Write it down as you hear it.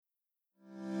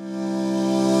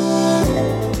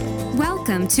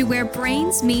Welcome to Where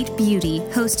Brains Meet Beauty,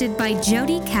 hosted by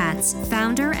Jody Katz,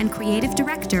 founder and creative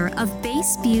director of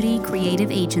Base Beauty Creative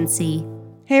Agency.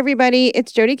 Hey everybody,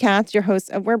 it's Jody Katz, your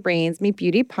host of Where Brains Meet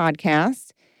Beauty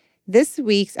podcast. This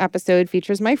week's episode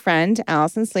features my friend,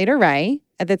 Allison Slater-Ray.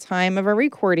 At the time of our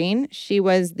recording, she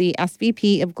was the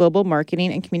SVP of Global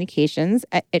Marketing and Communications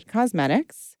at IT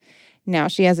Cosmetics. Now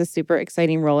she has a super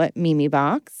exciting role at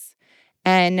Mimibox.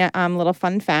 And little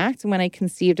fun fact, when I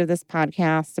conceived of this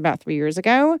podcast about 3 years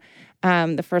ago,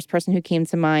 the first person who came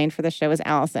to mind for the show was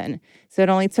Allison. So it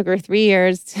only took her 3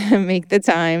 years to make the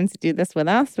time to do this with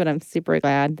us, but I'm super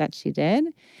glad that she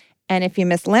did. And if you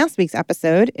missed last week's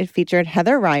episode, it featured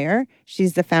Heather Ryer.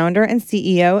 She's the founder and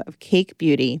CEO of Cake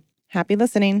Beauty. Happy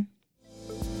listening.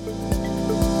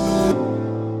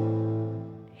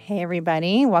 Hey,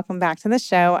 everybody. Welcome back to the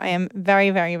show. I am very,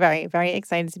 very, very, very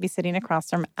excited to be sitting across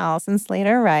from Allison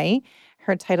Slater-Ray.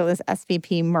 Her title is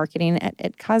SVP Marketing at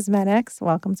IT Cosmetics.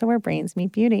 Welcome to Where Brains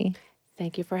Meet Beauty.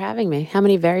 Thank you for having me. How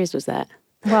many varies was that?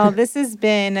 Well, this has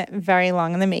been very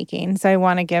long in the making, so I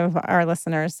want to give our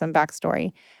listeners some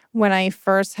backstory. When I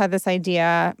first had this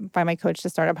idea by my coach to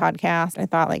start a podcast, I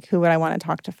thought, who would I want to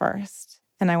talk to first?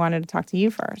 And I wanted to talk to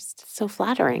you first. So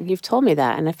flattering. You've told me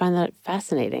that, and I find that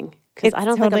fascinating. Because I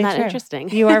don't totally think I'm that true. interesting.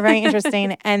 You are very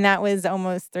interesting. And that was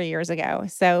almost 3 years ago.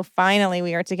 So finally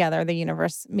we are together. The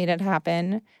universe made it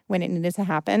happen when it needed to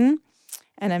happen.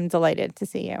 And I'm delighted to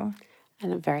see you.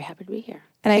 And I'm very happy to be here.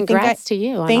 And Congrats to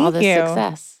you on all this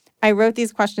success. I wrote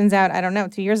these questions out,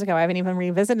 2 years ago. I haven't even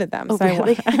revisited them. Oh, so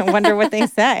really? I wonder what they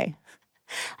say.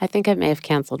 I think I may have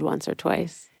canceled once or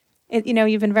twice.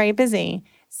 You've been very busy.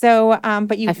 So,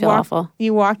 but I feel awful.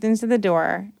 You walked into the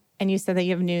door and you said that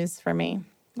you have news for me.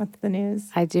 What's the news?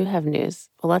 I do have news.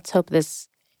 Well, let's hope this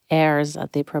airs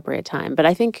at the appropriate time. But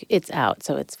I think it's out,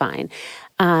 so it's fine.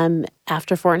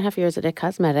 After 4.5 years at IT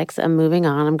Cosmetics, I'm moving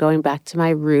on. I'm going back to my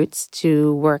roots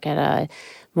to work at a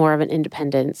more of an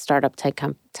independent startup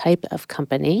type of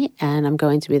company. And I'm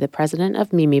going to be the president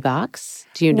of Mimibox.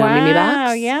 Do you know Mimibox?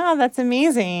 Wow, yeah, that's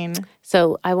amazing.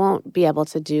 So I won't be able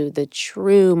to do the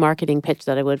true marketing pitch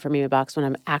that I would for Mimibox when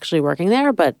I'm actually working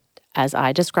there, but as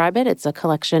I describe it, it's a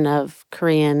collection of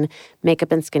Korean makeup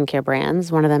and skincare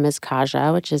brands. One of them is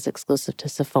Kaja, which is exclusive to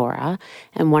Sephora.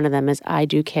 And one of them is I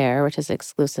Do Care, which is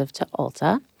exclusive to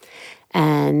Ulta.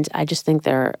 And I just think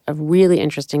they're a really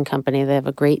interesting company. They have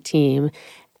a great team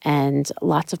and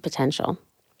lots of potential.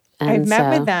 And I've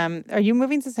met with them. Are you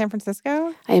moving to San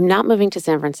Francisco? I am not moving to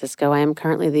San Francisco. I am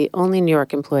currently the only New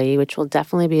York employee, which will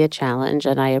definitely be a challenge.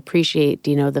 And I appreciate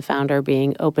Dino, the founder,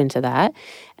 being open to that,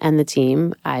 and the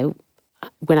team.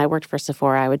 When I worked for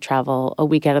Sephora, I would travel a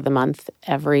week out of the month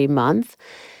every month.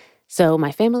 So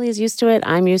my family is used to it.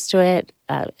 I'm used to it.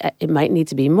 It might need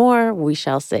to be more. We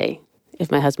shall see. If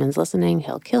my husband's listening,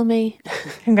 he'll kill me.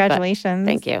 Congratulations.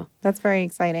 Thank you. That's very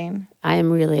exciting. I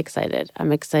am really excited.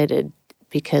 I'm excited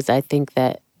because I think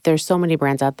that there's so many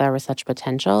brands out there with such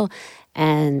potential.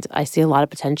 And I see a lot of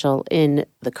potential in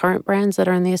the current brands that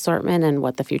are in the assortment and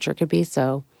what the future could be.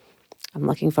 So I'm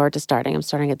looking forward to starting. I'm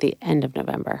starting at the end of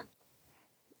November.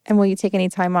 And will you take any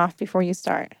time off before you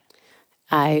start?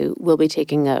 I will be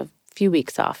taking a few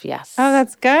weeks off, yes. Oh,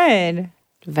 that's good.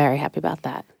 Very happy about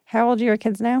that. How old are your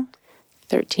kids now?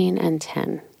 13 and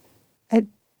 10. A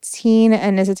teen,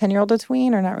 and is a 10-year-old a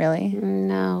tween or not really?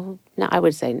 No, I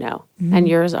would say no. Mm-hmm. And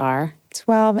yours are?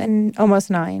 12 and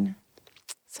almost 9.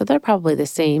 So they're probably the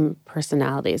same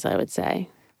personalities, I would say.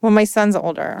 Well, my son's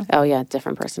older. Oh, yeah,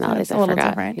 different personalities. So it's a little forgot.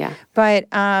 Different. Yeah. But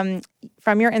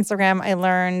from your Instagram, I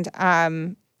learned,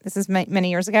 this is many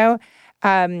years ago,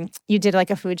 you did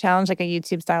a food challenge, a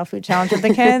YouTube-style food challenge with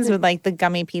the kids with the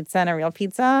gummy pizza and a real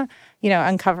pizza,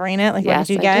 uncovering it. What yes,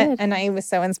 did you get? Did. And I was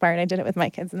so inspired. I did it with my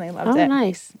kids and they loved it. Oh,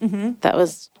 nice. Mm-hmm. That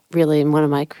was really one of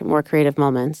my more creative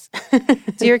moments.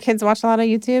 Do your kids watch a lot of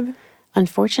YouTube?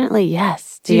 Unfortunately,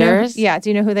 yes. Do yours? Yeah. Do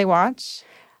you know who they watch?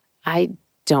 I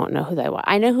don't know who they watch.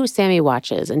 I know who Sammy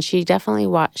watches, and she definitely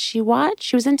She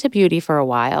was into beauty for a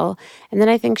while, and then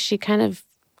I think she kind of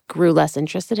grew less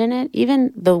interested in it.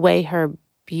 Even the way her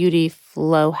beauty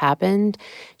flow happened,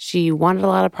 she wanted a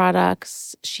lot of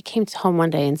products. She came home one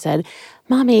day and said,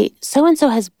 "Mommy, so-and-so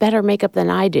has better makeup than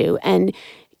I do, and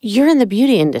you're in the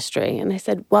beauty industry." And I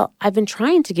said, "Well, I've been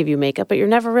trying to give you makeup, but you're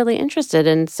never really interested."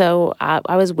 And so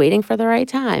I was waiting for the right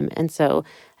time. And so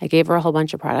I gave her a whole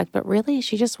bunch of product, but really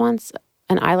she just wants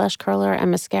an eyelash curler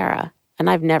and mascara. And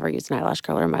I've never used an eyelash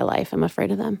curler in my life. I'm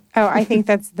afraid of them. Oh, I think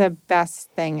that's the best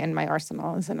thing in my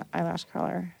arsenal is an eyelash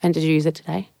curler. And did you use it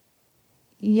today?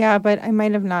 Yeah, but I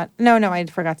might have not. No, I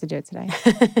forgot to do it today.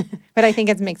 But I think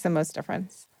it makes the most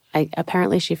difference.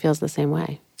 Apparently she feels the same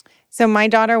way. So my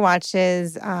daughter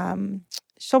watches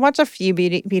she'll watch a few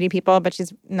beauty people, but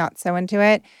she's not so into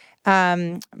it.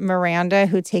 Miranda,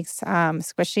 who takes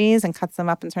squishies and cuts them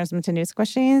up and turns them into new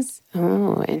squishies.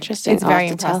 Oh, interesting. It's very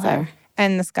impressive.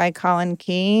 And this guy, Colin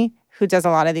Key, who does a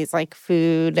lot of these like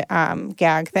food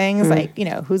gag things, like,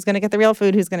 who's going to get the real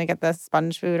food, who's going to get the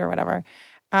sponge food or whatever.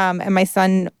 And my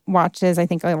son watches, I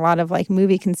think, a lot of like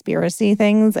movie conspiracy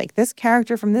things, like this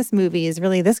character from this movie is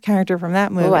really this character from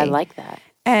that movie. Oh, I like that.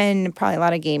 And probably a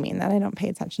lot of gaming that I don't pay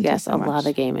attention to so much. Yes, a lot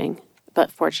of gaming.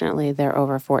 But fortunately, they're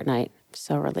over Fortnite.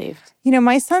 So relieved.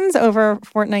 My son's over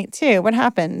Fortnite too. What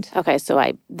happened? Okay, so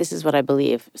this is what I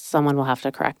believe. Someone will have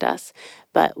to correct us.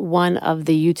 But one of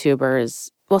the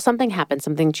YouTubers, something happened.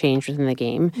 Something changed within the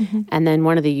game. Mm-hmm. And then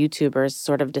one of the YouTubers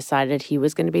sort of decided he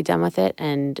was going to be done with it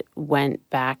and went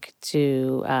back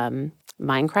to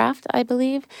Minecraft, I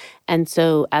believe. And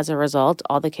so as a result,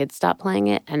 all the kids stopped playing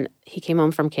it. And he came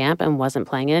home from camp and wasn't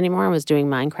playing it anymore and was doing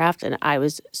Minecraft. And I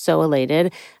was so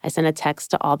elated. I sent a text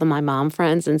to all my mom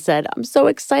friends and said, I'm so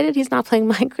excited he's not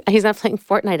playing he's not playing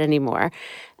Fortnite anymore.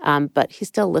 But he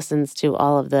still listens to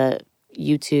all of the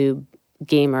YouTube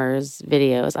gamers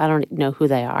videos. I don't know who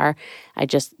they are.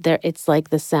 It's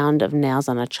like the sound of nails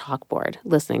on a chalkboard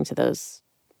listening to those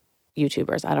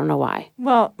YouTubers. I don't know why.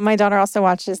 Well, my daughter also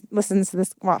watches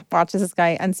this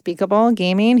guy Unspeakable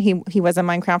Gaming. He was a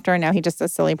Minecrafter and now he just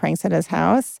does silly pranks at his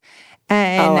house.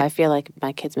 And I feel like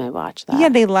my kids may watch that. Yeah,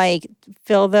 they like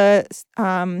fill the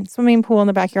swimming pool in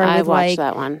the backyard with like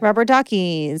that one. Rubber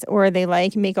duckies, or they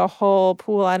like make a whole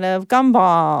pool out of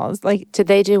gumballs. Like, did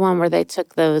they do one where they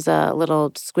took those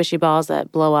little squishy balls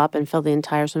that blow up and fill the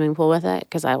entire swimming pool with it?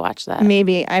 Because I watched that.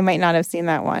 Maybe I might not have seen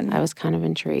that one. I was kind of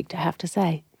intrigued, I have to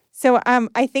say. So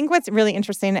I think what's really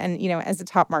interesting, and as a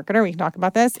top marketer, we can talk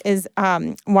about this, is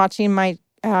watching my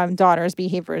daughter's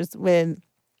behaviors with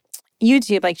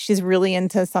YouTube. Like, she's really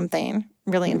into something,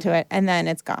 really into it, and then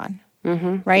it's gone.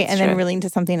 Mm-hmm, right? And then really into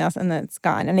something else, and then it's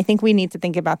gone. And I think we need to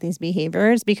think about these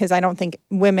behaviors, because I don't think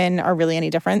women are really any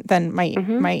different than my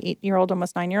 8-year-old,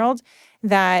 almost 9-year-old,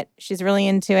 that she's really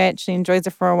into it. She enjoys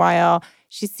it for a while.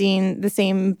 She's seen the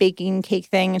same baking cake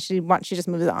thing, and she just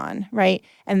moves on, right?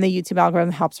 And the YouTube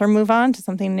algorithm helps her move on to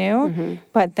something new. Mm-hmm.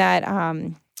 But that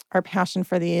our passion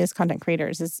for these content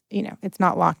creators is, it's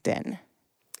not locked in.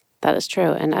 That is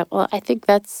true. And I think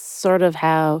that's sort of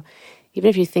how, even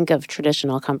if you think of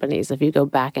traditional companies, if you go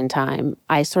back in time,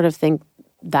 I sort of think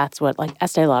that's what like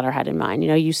Estee Lauder had in mind.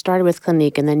 You started with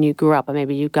Clinique and then you grew up and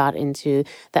maybe you got into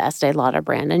the Estee Lauder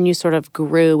brand and you sort of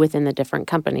grew within the different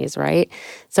companies, right?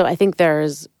 So I think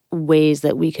there's ways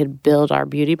that we could build our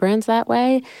beauty brands that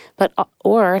way,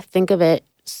 or think of it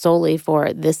solely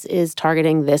for this is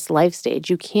targeting this life stage.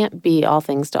 You can't be all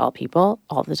things to all people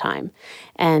all the time.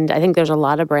 And I think there's a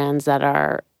lot of brands that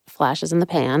are flashes in the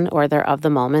pan, or they're of the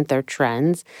moment, they're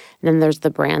trends. And then there's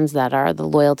the brands that are the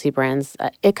loyalty brands.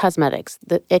 It Cosmetics.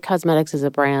 It Cosmetics is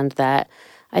a brand that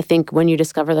I think when you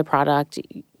discover the product,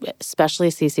 especially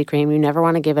CC cream, you never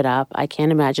want to give it up. I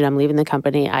can't imagine I'm leaving the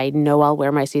company. I know I'll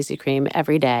wear my CC cream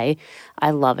every day.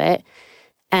 I love it.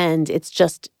 And it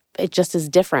just is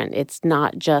different. It's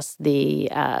not just the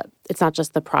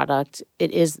product.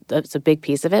 It's a big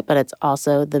piece of it, but it's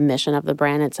also the mission of the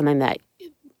brand. It's something that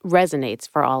resonates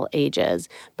for all ages.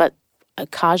 But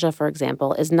Kaja, for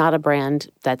example, is not a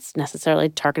brand that's necessarily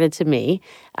targeted to me.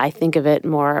 I think of it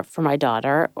more for my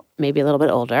daughter, maybe a little bit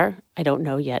older. I don't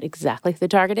know yet exactly who the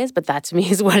target is, but that to me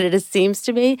is what it seems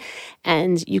to be.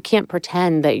 And you can't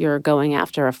pretend that you're going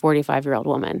after a 45-year-old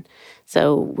woman.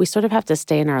 So we sort of have to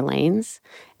stay in our lanes.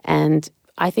 And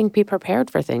I think be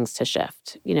prepared for things to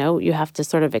shift. You have to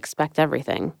sort of expect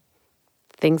everything.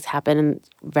 Things happen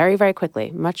very, very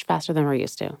quickly, much faster than we're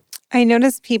used to. I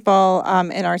notice people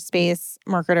in our space,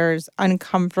 marketers,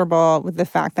 uncomfortable with the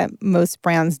fact that most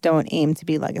brands don't aim to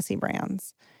be legacy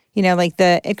brands. Like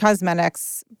the It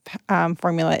Cosmetics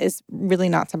formula is really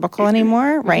not typical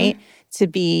anymore, right? Mm-hmm. To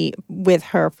be with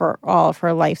her for all of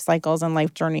her life cycles and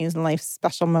life journeys and life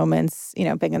special moments,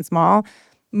 big and small.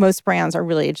 Most brands are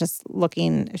really just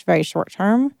looking very short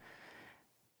term.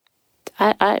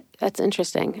 That's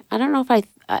interesting. I don't know if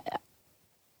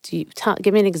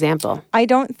give me an example. I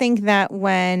don't think that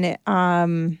when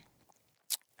I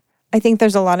think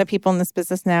there's a lot of people in this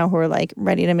business now who are like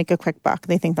ready to make a quick buck.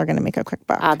 They think they're going to make a quick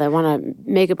buck. They want to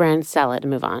make a brand, sell it,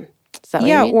 and move on. Is that what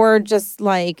you mean? Or just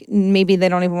like maybe they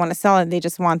don't even want to sell it. They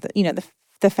just want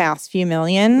the fast few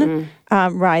million,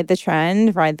 ride the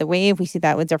trend, ride the wave. We see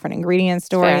that with different ingredient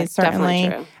stories,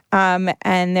 certainly.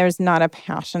 And there's not a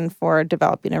passion for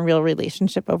developing a real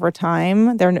relationship over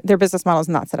time. Their business model is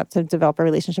not set up to develop a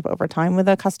relationship over time with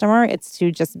a customer. It's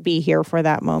to just be here for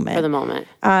that moment. For the moment.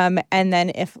 And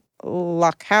then if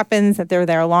luck happens that they're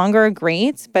there longer,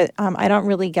 great. But I don't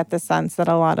really get the sense that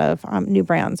a lot of new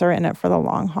brands are in it for the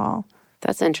long haul.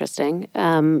 That's interesting.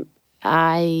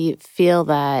 I feel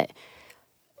that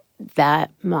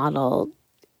model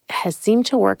has seemed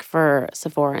to work for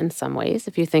Sephora in some ways.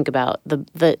 If you think about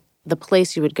the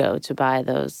place you would go to buy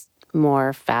those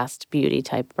more fast beauty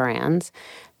type brands,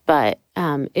 but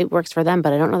it works for them.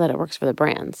 But I don't know that it works for the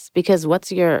brands, because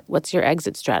what's your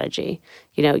exit strategy?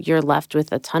 You're left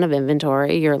with a ton of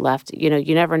inventory. You're left.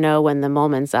 You never know when the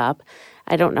moment's up.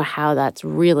 I don't know how that's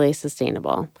really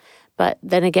sustainable. But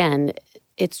then again,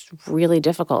 it's really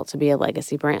difficult to be a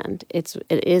legacy brand. It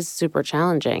is super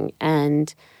challenging,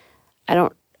 and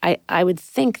I would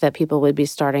think that people would be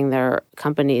starting their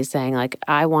companies saying, like,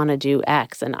 I want to do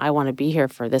X and I want to be here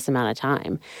for this amount of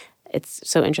time. It's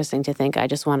so interesting to think I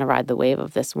just want to ride the wave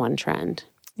of this one trend.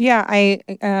 Yeah, I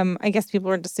guess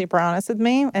people are just super honest with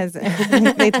me as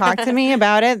they talk to me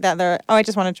about it, that they're, I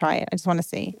just want to try it. I just want to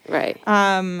see. Right.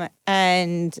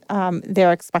 And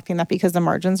they're expecting that because the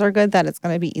margins are good, that it's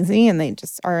going to be easy, and they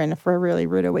just are in for a really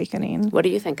rude awakening. What do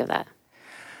you think of that?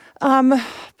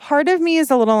 Part of me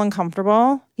is a little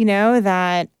uncomfortable,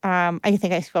 that I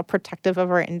think I feel protective of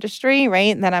our industry,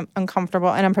 right? That I'm uncomfortable,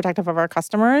 and I'm protective of our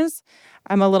customers.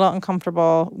 I'm a little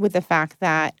uncomfortable with the fact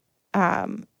that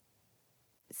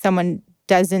someone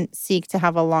doesn't seek to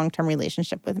have a long-term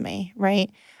relationship with me, right?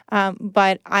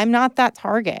 But I'm not that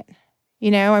target.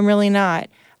 I'm really not.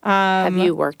 Have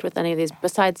you worked with any of these,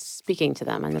 besides speaking to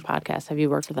them on the podcast? Have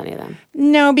you worked with any of them?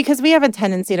 No, because we have a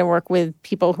tendency to work with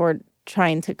people who are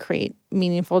trying to create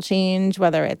meaningful change,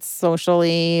 whether it's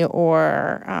socially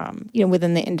or,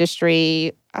 within the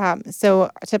industry.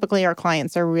 So typically our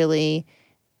clients are really,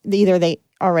 either they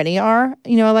already are,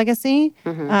 a legacy,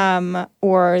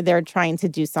 or they're trying to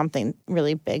do something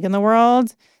really big in the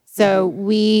world. So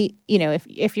we,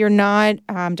 if you're not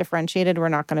differentiated, we're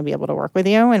not going to be able to work with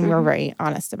you. And we're very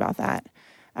honest about that.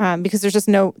 Because there's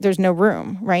no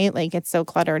room, right? Like, it's so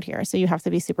cluttered here. So you have to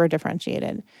be super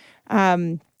differentiated.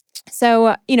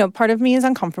 So, part of me is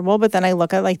uncomfortable, but then I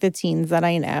look at, like, the teens that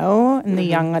I know and the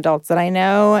young adults that I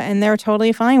know, and they're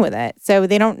totally fine with it. So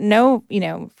they don't know,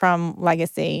 from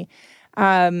legacy,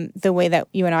 the way that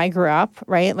you and I grew up,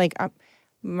 right? Like,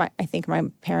 I think my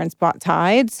parents bought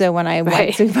Tide. So when I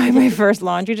went to buy my first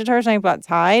laundry detergent, I bought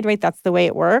Tide, right? That's the way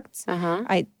it worked.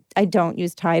 I don't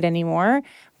use Tide anymore.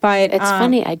 But it's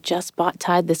funny. I just bought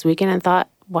Tide this weekend and thought,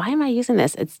 why am I using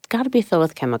this? It's got to be filled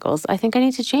with chemicals. I think I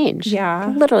need to change.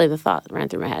 Yeah. Literally the thought ran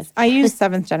through my head. I use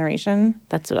 7th generation.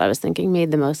 That's what I was thinking.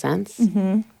 Made the most sense.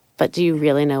 But do you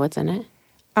really know what's in it?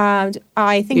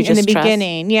 I think in the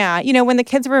beginning, yeah. When the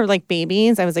kids were like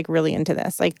babies, I was like really into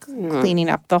this, like cleaning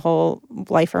up the whole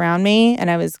life around me.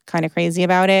 And I was kind of crazy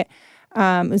about it.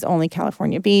 It was only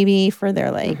California Baby for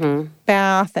their like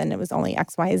bath, and it was only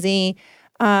XYZ.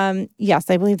 Yes,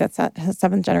 I believe that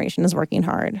 7th generation is working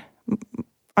hard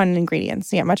on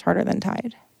ingredients. Yeah, much harder than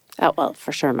Tide. Oh, well,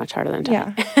 for sure, much harder than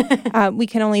Tide. Yeah. We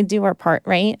can only do our part,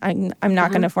 right? I'm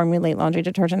not going to formulate laundry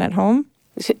detergent at home.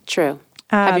 True.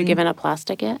 Have you given up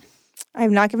plastic yet?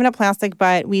 I've not given up plastic,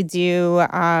 but we do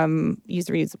use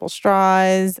reusable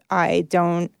straws. I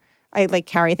like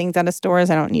carry things out of stores.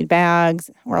 I don't need bags,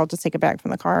 or I'll just take a bag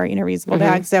from the car, reusable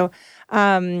bag. So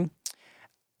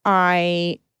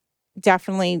I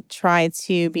definitely try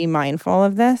to be mindful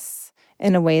of this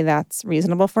in a way that's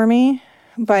reasonable for me.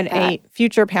 But a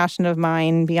future passion of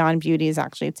mine beyond beauty is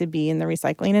actually to be in the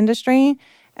recycling industry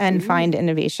and find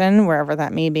innovation wherever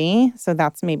that may be. So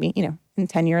that's maybe, in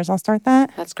 10 years I'll start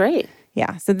that. That's great.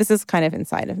 Yeah. So this is kind of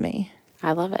inside of me.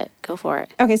 I love it. Go for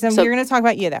it. Okay. So we're going to talk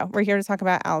about you, though. We're here to talk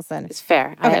about Allison. It's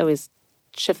fair. Okay. I always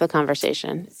shift the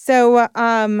conversation. So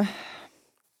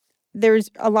there's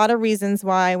a lot of reasons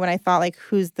why when I thought, like,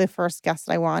 who's the first guest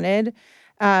I wanted,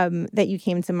 that you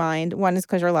came to mind. One is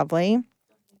because you're lovely.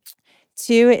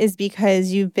 2 is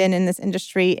because you've been in this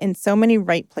industry in so many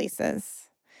right places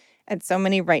at so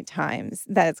many right times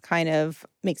that it's kind of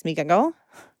makes me giggle.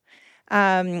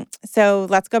 So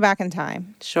let's go back in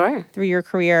time. Sure. Through your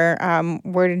career,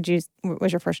 what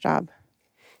was your first job?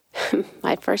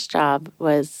 My first job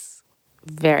was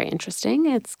very interesting.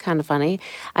 It's kind of funny.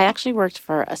 I actually worked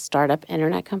for a startup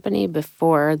internet company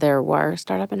before there were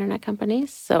startup internet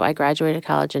companies. So I graduated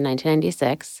college in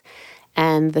 1996.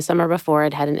 And the summer before,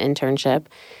 I'd had an internship.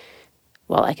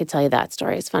 Well, I could tell you that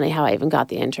story. It's funny how I even got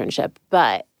the internship.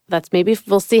 But that's maybe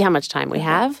we'll see how much time we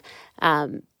have.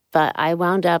 But I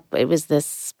wound up, it was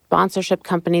this sponsorship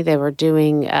company. They were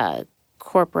doing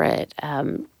corporate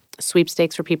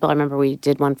sweepstakes for people. I remember we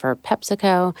did one for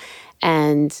PepsiCo,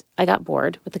 and I got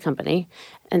bored with the company.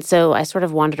 And so I sort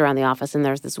of wandered around the office, and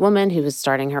there was this woman who was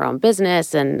starting her own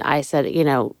business. And I said,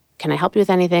 can I help you with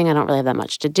anything? I don't really have that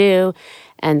much to do.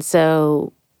 And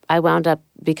so I wound up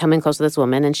becoming close to this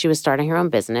woman, and she was starting her own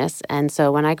business. And so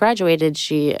when I graduated,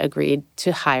 she agreed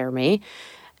to hire me.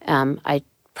 I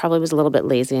probably was a little bit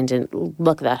lazy and didn't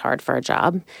look that hard for a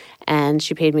job. And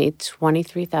she paid me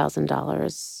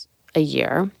 $23,000 a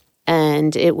year.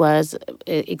 And it was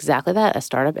exactly that, a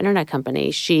startup internet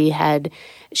company.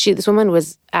 This woman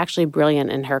was actually brilliant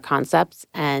in her concepts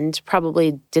and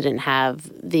probably didn't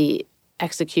have the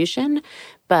execution,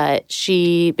 but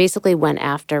she basically went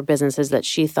after businesses that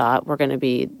she thought were going to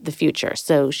be the future.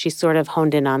 So she sort of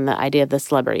honed in on the idea of the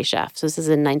celebrity chef. So this is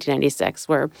in 1996,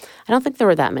 where I don't think there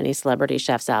were that many celebrity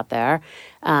chefs out there.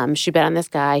 She bet on this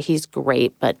guy. He's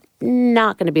great, but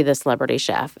not going to be the celebrity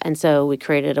chef. And so we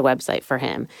created a website for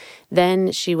him.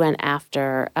 Then she went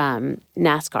after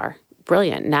NASCAR.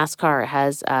 Brilliant. NASCAR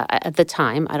has, at the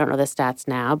time, I don't know the stats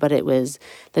now, but it was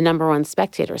the number one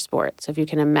spectator sport. So if you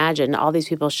can imagine all these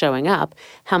people showing up,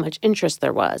 how much interest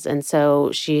there was. And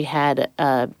so she had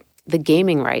the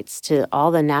gaming rights to all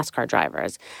the NASCAR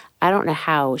drivers. I don't know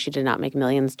how she did not make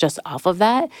millions just off of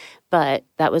that, but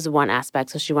that was one aspect.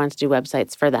 So she wanted to do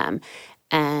websites for them.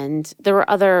 And there were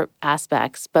other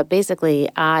aspects, but basically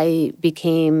I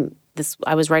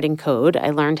was writing code. I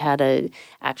learned how to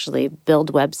actually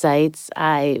build websites.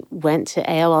 I went to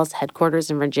AOL's headquarters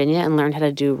in Virginia and learned how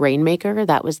to do Rainmaker.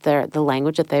 That was the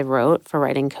language that they wrote for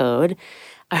writing code.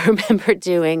 I remember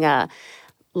doing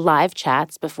live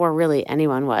chats before really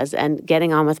anyone was, and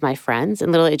getting on with my friends,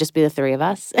 and literally just be the three of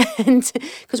us. And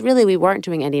because really we weren't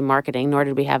doing any marketing, nor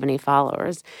did we have any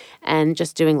followers, and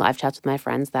just doing live chats with my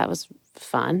friends, that was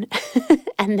fun.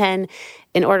 And then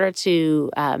in order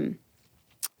to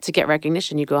get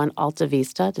recognition, you go on Alta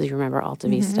Vista. Do you remember Alta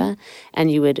Vista? And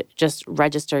you would just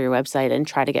register your website and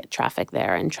try to get traffic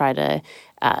there and try to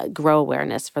grow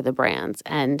awareness for the brands.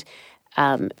 And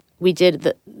we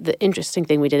did the interesting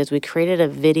thing we did is we created a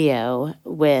video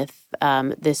with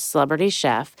this celebrity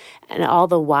chef and all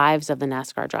the wives of the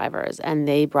NASCAR drivers. And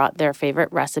they brought their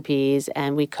favorite recipes,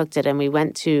 and we cooked it. And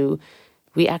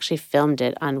we actually filmed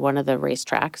it on one of the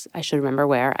racetracks. I should remember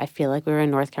where. I feel like we were in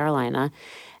North Carolina.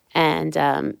 And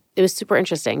it was super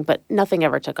interesting, but nothing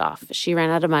ever took off. She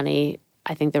ran out of money.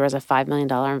 I think there was a $5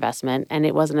 million investment, and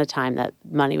it wasn't a time that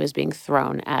money was being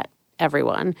thrown at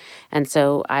everyone. And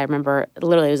so I remember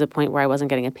literally it was a point where I wasn't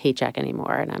getting a paycheck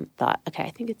anymore, and I thought, okay, I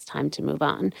think it's time to move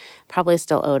on. Probably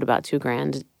still owed about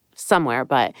 $2,000 somewhere,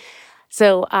 but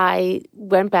so I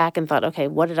went back and thought, okay,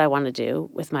 what did I want to do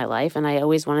with my life? And I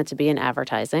always wanted to be in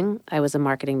advertising. I was a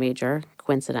marketing major,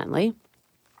 coincidentally,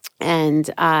 and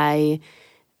I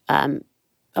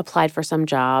applied for some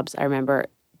jobs. I remember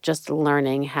just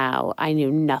learning how I knew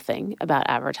nothing about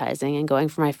advertising and going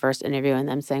for my first interview and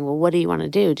them saying, well, what do you want to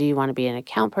do? Do you want to be an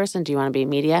account person? Do you want to be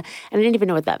media? And I didn't even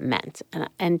know what that meant.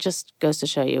 And just goes to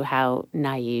show you how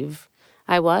naive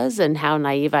I was and how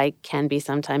naive I can be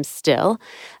sometimes still.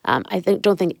 I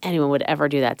don't think anyone would ever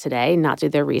do that today, not do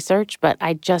their research, but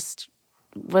I just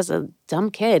was a dumb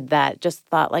kid that just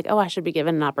thought like, oh, I should be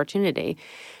given an opportunity.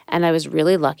 And I was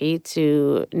really lucky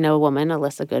to know a woman,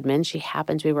 Alyssa Goodman. She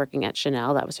happened to be working at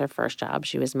Chanel. That was her first job.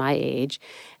 She was my age.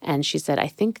 And she said, I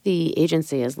think the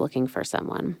agency is looking for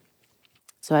someone.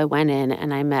 So I went in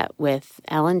and I met with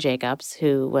Ellen Jacobs,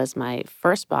 who was my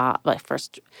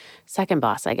second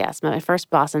boss, I guess, my first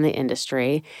boss in the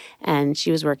industry. And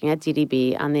she was working at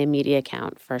DDB on the media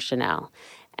account for Chanel.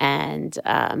 And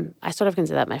I sort of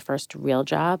consider that my first real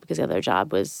job because the other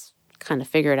job was kind of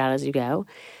figure it out as you go.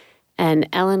 And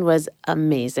Ellen was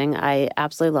amazing. I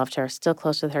absolutely loved her, still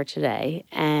close with her today,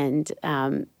 and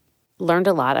learned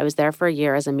a lot. I was there for a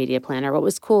year as a media planner. What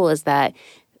was cool is that,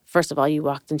 first of all, you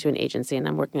walked into an agency and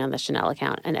I'm working on the Chanel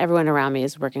account and everyone around me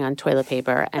is working on toilet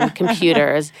paper and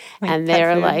computers. And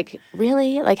they're like,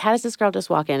 really? Like, how does this girl just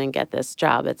walk in and get this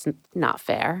job? It's not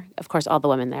fair. Of course, all the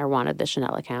women there wanted the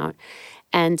Chanel account.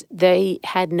 And they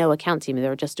had no account team. They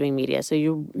were just doing media. So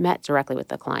you met directly with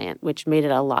the client, which made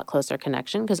it a lot closer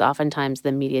connection because oftentimes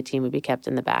the media team would be kept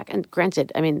in the back. And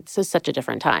granted, I mean, this is such a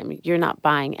different time. You're not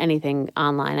buying anything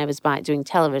online. I was doing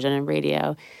television and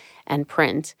radio and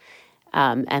print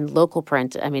and local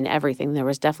print. I mean, everything. There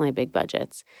was definitely big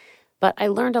budgets. But I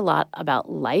learned a lot about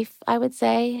life, I would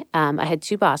say. I had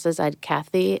two bosses. I had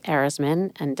Kathy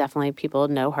Arisman, and definitely people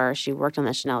know her. She worked on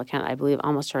the Chanel account, I believe,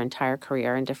 almost her entire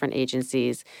career in different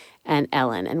agencies, and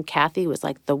Ellen. And Kathy was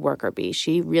like the worker bee.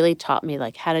 She really taught me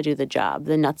like how to do the job,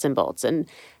 the nuts and bolts. And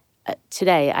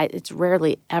today, it's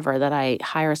rarely ever that I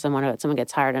hire someone or someone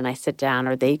gets hired and I sit down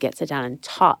or they sit down and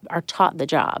are taught the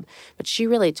job. But she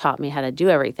really taught me how to do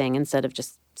everything instead of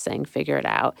just saying, figure it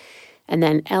out. And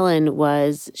then Ellen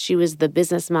she was the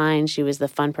business mind. She was the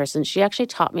fun person. She actually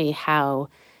taught me how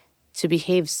to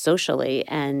behave socially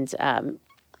and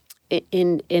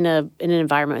in an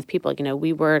environment with people.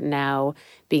 We were now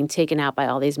being taken out by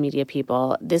all these media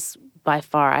people. This, by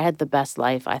far, I had the best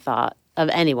life, I thought, of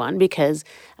anyone because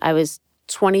I was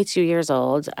 22 years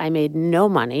old. I made no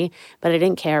money, but I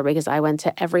didn't care because I went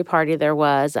to every party there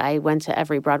was. I went to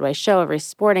every Broadway show, every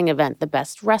sporting event, the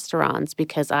best restaurants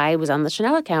because I was on the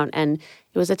Chanel account. And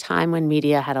it was a time when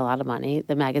media had a lot of money,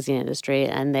 the magazine industry,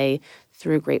 and they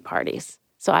threw great parties.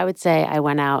 So I would say I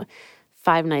went out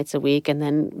 5 nights a week. And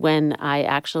then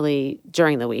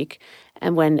during the week,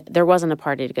 and when there wasn't a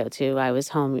party to go to, I was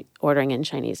home ordering in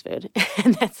Chinese food.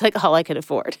 And that's like all I could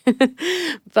afford.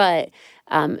 But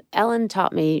Ellen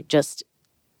taught me just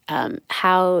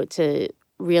how to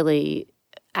really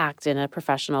act in a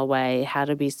professional way, how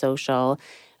to be social.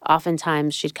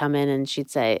 Oftentimes she'd come in and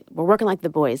she'd say, we're working like the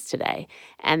boys today.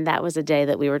 And that was a day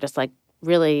that we were just like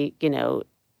really,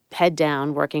 head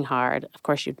down, working hard. Of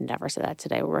course, you'd never say that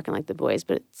today. We're working like the boys,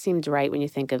 but it seemed right when you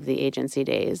think of the agency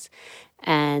days.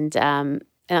 And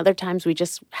other times we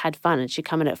just had fun. And she'd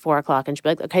come in at 4:00 and she'd be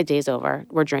like, okay, day's over.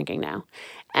 We're drinking now.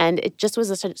 And it just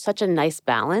was such a nice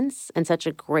balance and such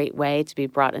a great way to be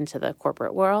brought into the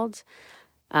corporate world.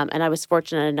 And I was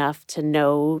fortunate enough to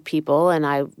know people, and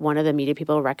one of the media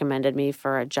people recommended me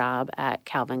for a job at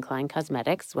Calvin Klein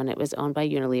Cosmetics when it was owned by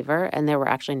Unilever, and there were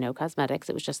actually no cosmetics.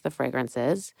 It was just the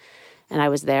fragrances. And I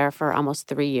was there for almost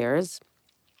 3 years.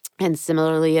 And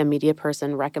similarly, a media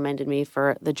person recommended me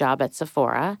for the job at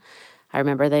Sephora. I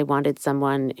remember they wanted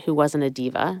someone who wasn't a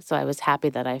diva, so I was happy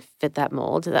that I fit that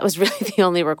mold. That was really the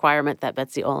only requirement that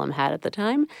Betsy Olam had at the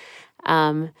time.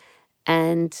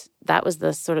 And that was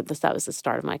the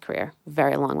start of my career.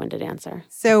 Very long-winded answer.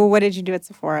 So what did you do at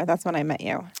Sephora? That's when I met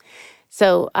you.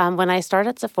 So when I started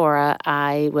at Sephora,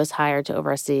 I was hired to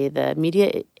oversee the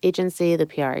media agency, the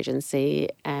PR agency,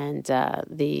 and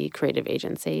the creative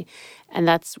agency. And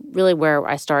that's really where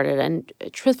I started. And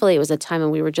truthfully, it was a time when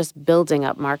we were just building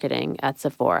up marketing at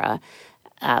Sephora.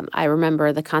 I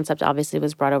remember the concept obviously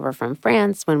was brought over from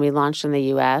France. When we launched in the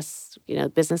U.S.,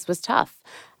 business was tough.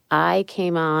 I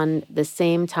came on the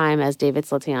same time as David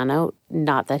Slatiano,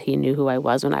 not that he knew who I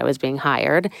was when I was being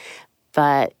hired,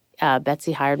 but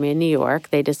Betsy hired me in New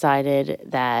York. They decided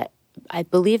that, I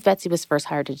believe Betsy was first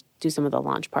hired to do some of the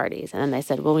launch parties. And then they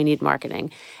said, well, we need marketing.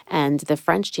 And the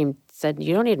French team said,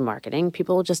 you don't need marketing.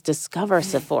 People will just discover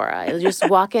Sephora. You'll just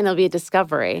walk in, it'll be a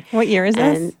discovery. What year is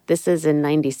this? And this is in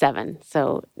 97.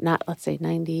 So not, let's say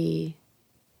 90...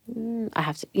 I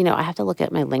have to look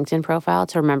at my LinkedIn profile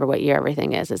to remember what year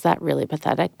everything is. Is that really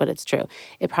pathetic? But it's true.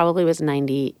 It probably was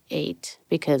 98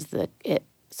 because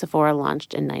Sephora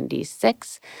launched in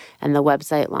 96 and the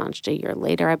website launched a year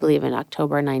later, I believe in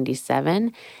October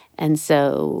 97. And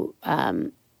so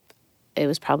it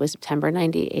was probably September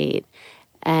 98.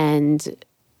 And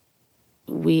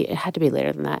it had to be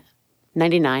later than that.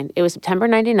 99. It was September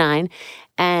 99.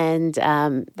 And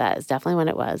that is definitely when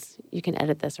it was. You can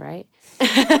edit this, right?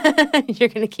 You're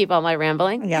going to keep all my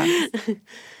rambling? Yeah.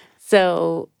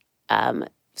 So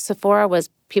Sephora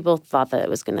people thought that it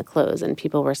was going to close. And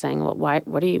people were saying, well, why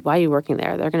are you working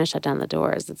there? They're going to shut down the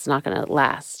doors. It's not going to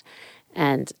last.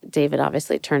 And David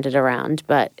obviously turned it around.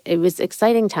 But it was an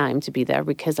exciting time to be there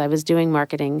because I was doing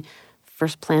marketing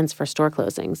plans for store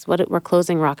closings. We're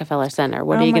closing Rockefeller Center.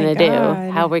 What are you going to do?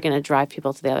 How are we going to drive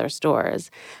people to the other stores?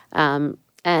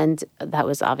 And that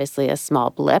was obviously a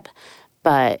small blip,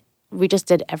 but we just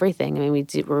did everything. I mean,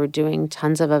 we were doing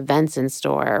tons of events in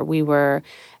store.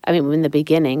 In the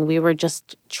beginning, we were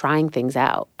just trying things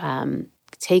out,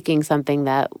 taking something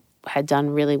that had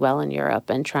done really well in Europe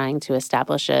and trying to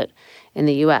establish it in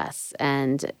the U.S.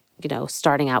 and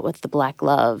starting out with the black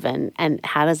glove and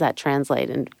how does that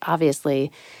translate? And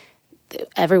obviously,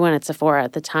 everyone at Sephora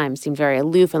at the time seemed very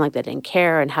aloof and like they didn't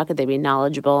care and how could they be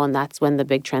knowledgeable? And that's when the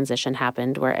big transition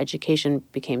happened where education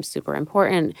became super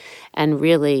important. And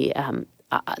really,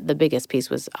 the biggest piece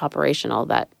was operational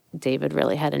that David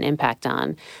really had an impact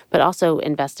on, but also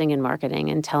investing in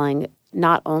marketing and telling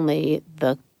not only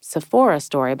the Sephora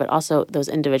story, but also those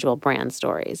individual brand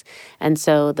stories. And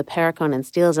so the Perricone and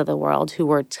Steeles of the world, who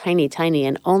were tiny, tiny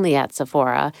and only at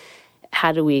Sephora,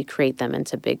 how do we create them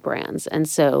into big brands? And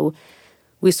so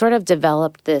we sort of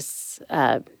developed this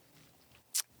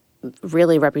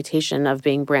really reputation of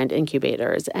being brand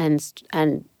incubators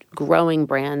and growing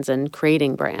brands and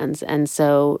creating brands. And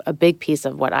so a big piece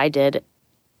of what I did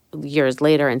years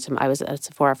later, I was at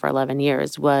Sephora for 11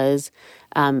 years, was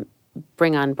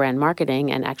bring on brand marketing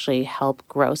and actually help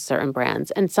grow certain brands.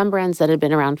 And some brands that had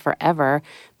been around forever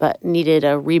but needed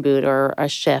a reboot or a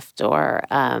shift, or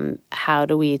how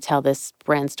do we tell this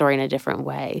brand story in a different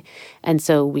way? And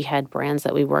so we had brands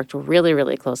that we worked really,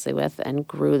 really closely with and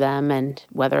grew them, and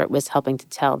whether it was helping to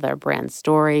tell their brand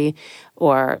story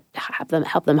or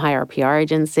help them hire a PR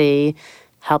agency,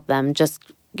 help them just,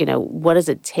 what does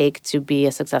it take to be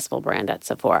a successful brand at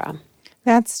Sephora?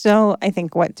 That's still, I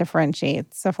think, what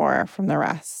differentiates Sephora from the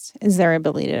rest is their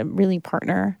ability to really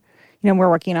partner. We're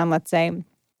working on, let's say,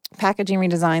 packaging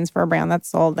redesigns for a brand that's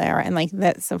sold there, and like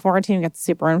the Sephora team gets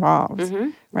super involved,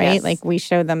 right? Yes. Like we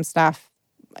show them stuff.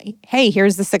 Like, hey,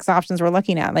 here's the 6 options we're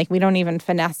looking at. Like we don't even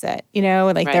finesse it,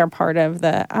 like Right. they're part of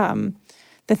the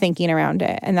thinking around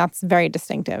it, and that's very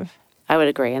distinctive. I would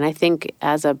agree. And I think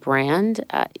as a brand,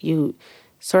 you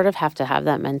sort of have to have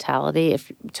that mentality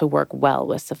to work well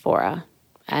with Sephora.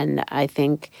 And I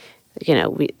think,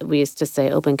 we used to say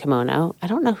open kimono. I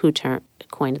don't know who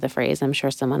coined the phrase. I'm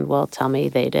sure someone will tell me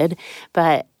they did.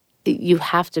 But you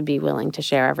have to be willing to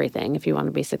share everything if you want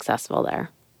to be successful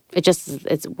there.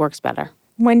 It works better.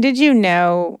 When did you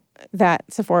know that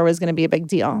Sephora was going to be a big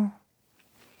deal?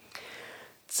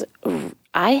 It's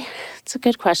a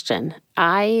good question.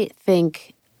 I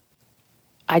think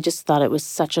I just thought it was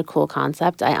such a cool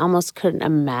concept. I almost couldn't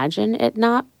imagine it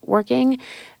not working.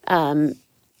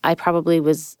 I probably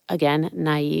was, again,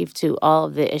 naive to all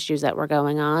of the issues that were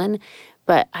going on,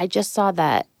 but I just saw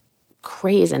that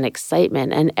craze and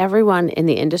excitement, and everyone in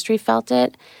the industry felt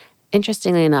it.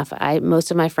 Interestingly enough, most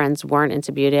of my friends weren't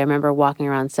into beauty. I remember walking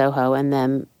around Soho and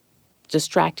them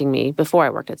distracting me before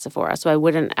I worked at Sephora, so I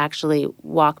wouldn't actually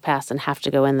walk past and have to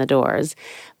go in the doors.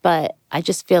 But I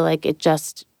just feel like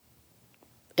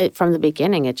from the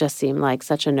beginning, it just seemed like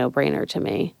such a no-brainer to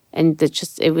me. And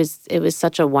it was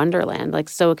such a wonderland, like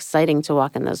so exciting to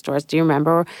walk in those doors. Do you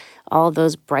remember all of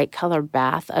those bright color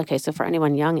bath? Okay, so for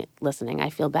anyone young listening,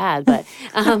 I feel bad, but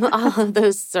all of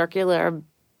those circular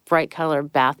bright color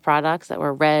bath products that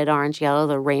were red, orange, yellow,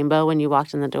 the rainbow when you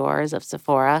walked in the doors of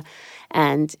Sephora.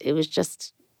 And it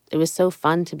was so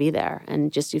fun to be there.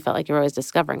 And just you felt like you were always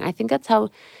discovering. I think that's how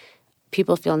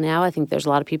people feel now. I think there's a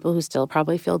lot of people who still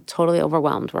probably feel totally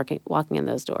overwhelmed walking in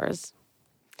those doors.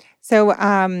 So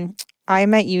I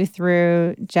met you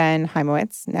through Jen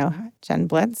Heimowitz, now Jen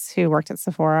Blitz, who worked at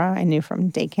Sephora. I knew from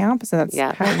day camp. So that's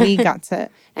how we got to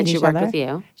And she worked with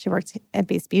you. She worked at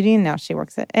Base Beauty, and now she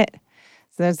works at IT.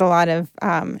 So there's a lot of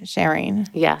sharing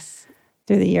Yes.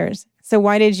 through the years. So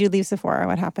why did you leave Sephora?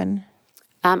 What happened?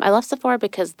 I left Sephora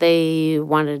because they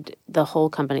wanted the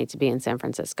whole company to be in San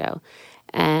Francisco.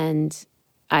 And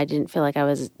I didn't feel like I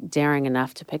was daring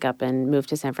enough to pick up and move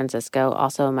to San Francisco.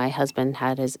 Also, my husband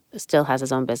still has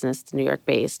his own business, New York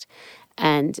based.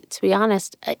 And to be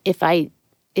honest, if I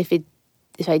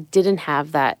didn't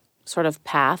have that sort of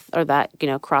path or that,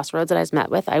 crossroads that I was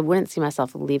met with, I wouldn't see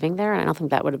myself leaving there. And I don't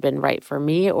think that would have been right for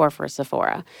me or for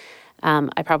Sephora.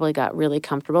 I probably got really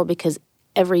comfortable because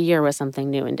every year was something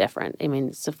new and different. I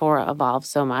mean, Sephora evolved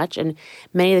so much, and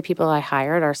many of the people I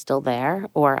hired are still there,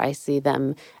 or I see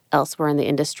them elsewhere in the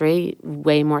industry,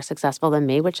 way more successful than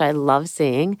me, which I love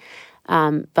seeing.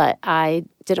 But I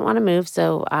didn't want to move,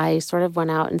 so I sort of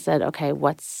went out and said, okay,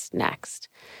 what's next?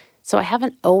 So I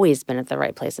haven't always been at the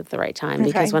right place at the right time,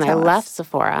 because when I left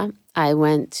Sephora, I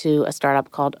went to a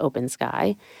startup called Open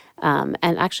Sky. And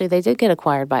actually, they did get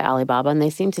acquired by Alibaba, and they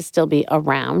seem to still be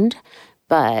around.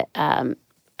 But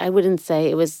I wouldn't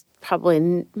say it was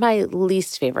probably my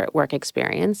least favorite work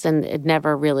experience, and it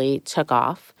never really took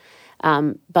off.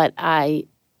 But I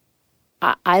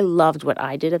loved what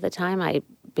I did at the time. I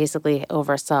basically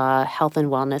oversaw health and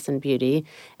wellness and beauty.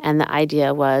 And the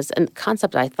idea was, and the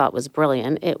concept I thought was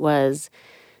brilliant, it was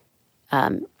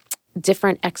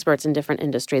different experts in different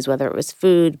industries, whether it was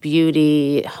food,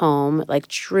 beauty, home, like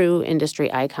true industry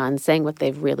icons saying what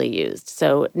they've really used.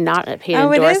 So not a paid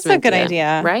endorsement. Oh, it is a good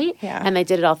idea. Right? Yeah. And they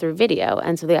did it all through video.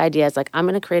 And so the idea is like, I'm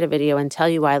going to create a video and tell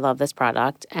you why I love this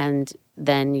product, and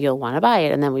then you'll want to buy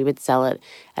it. And then we would sell it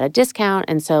at a discount.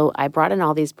 And so I brought in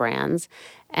all these brands,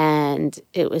 and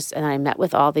I met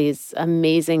with all these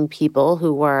amazing people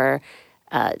who were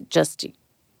just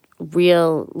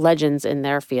real legends in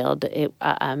their field.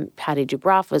 Patty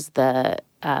Dubreuil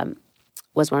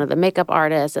was one of the makeup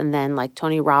artists, and then like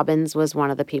Tony Robbins was one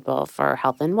of the people for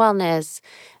health and wellness.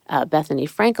 Bethany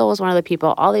Frankel was one of the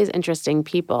people. All these interesting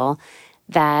people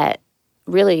that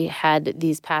really had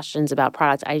these passions about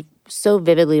products. I so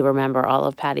vividly remember all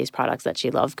of Patty's products that she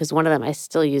loved, because one of them I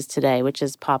still use today, which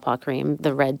is Paw Paw Cream,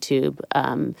 the red tube,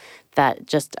 that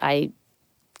just I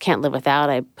can't live without.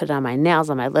 I put it on my nails,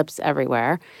 on my lips,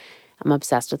 everywhere. I'm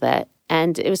obsessed with it.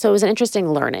 And it was an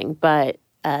interesting learning, but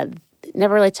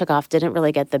never really took off, didn't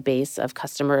really get the base of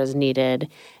customers needed.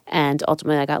 And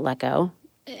ultimately I got let go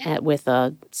with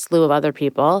a slew of other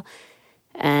people,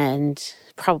 and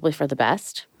probably for the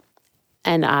best.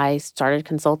 And I started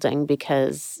consulting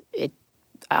because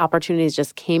opportunities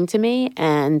just came to me,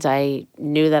 and I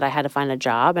knew that I had to find a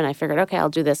job, and I figured, okay, I'll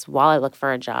do this while I look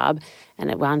for a job, and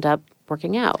it wound up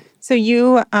working out. So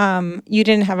you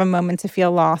didn't have a moment to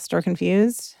feel lost or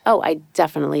confused? Oh, I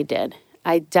definitely did.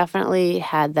 I definitely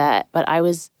had that, but I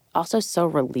was also so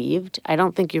relieved. I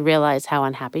don't think you realize how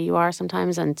unhappy you are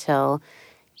sometimes until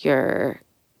you're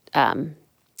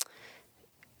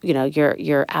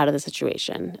you're out of the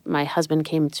situation. My husband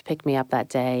came to pick me up that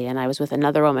day, and I was with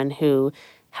another woman who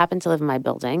happened to live in my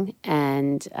building,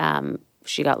 and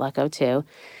she got let go too.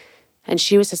 And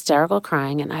she was hysterical,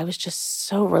 crying, and I was just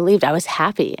so relieved. I was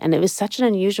happy, and it was such an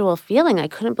unusual feeling. I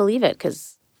couldn't believe it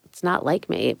because it's not like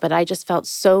me, but I just felt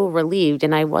so relieved,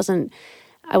 and I wasn't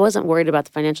worried about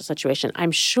the financial situation.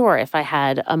 I'm sure if I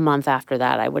had a month after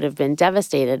that, I would have been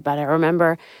devastated, but I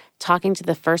remember talking to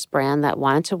the first brand that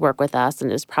wanted to work with us, and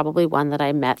it was probably one that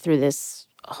I met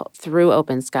through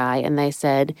Open Sky, and they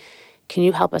said, can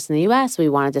you help us in the U.S.? We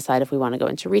want to decide if we want to go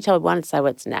into retail. We want to decide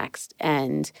what's next.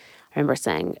 And I remember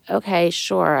saying, okay,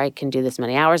 sure, I can do this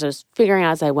many hours. I was figuring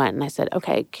out as I went, and I said,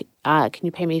 okay, can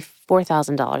you pay me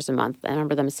 $4,000 a month? And I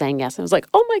remember them saying yes. I was like,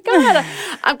 oh my God,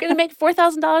 I'm going to make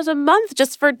 $4,000 a month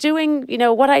just for doing,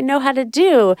 what I know how to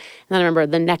do. And then I remember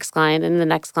the next client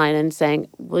and saying,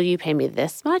 will you pay me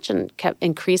this much? And kept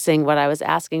increasing what I was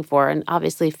asking for, and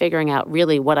obviously figuring out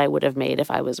really what I would have made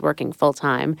if I was working full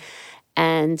time.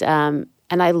 And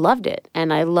I loved it.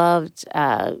 And I loved,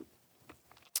 and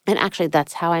actually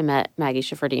that's how I met Maggie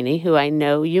Shifferdini, who I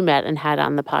know you met and had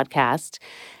on the podcast.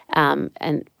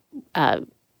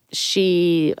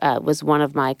 She was one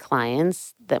of my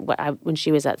clients when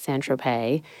she was at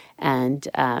Saint-Tropez, and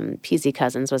PZ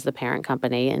Cussons was the parent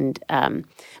company. And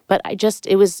but I got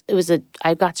to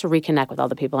reconnect with all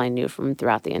the people I knew from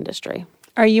throughout the industry.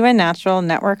 Are you a natural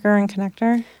networker and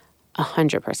connector?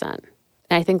 100%.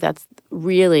 And I think that's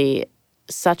really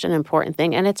such an important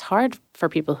thing. And it's hard for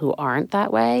people who aren't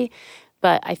that way.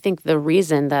 But I think the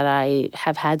reason that I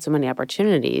have had so many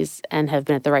opportunities and have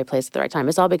been at the right place at the right time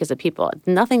is all because of people. It's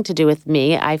nothing to do with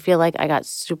me. I feel like I got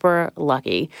super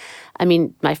lucky. I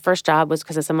mean, my first job was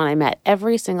because of someone I met.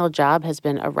 Every single job has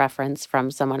been a reference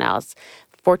from someone else.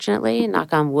 Fortunately,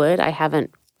 knock on wood, I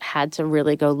haven't had to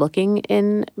really go looking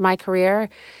in my career.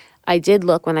 I did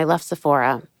look when I left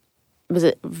Sephora. It was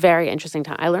a very interesting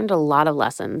time. I learned a lot of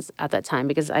lessons at that time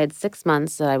because I had 6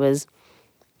 months that I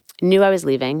knew I was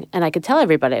leaving, and I could tell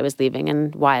everybody I was leaving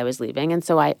and why I was leaving. And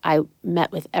so I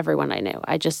met with everyone I knew.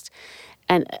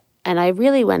 And I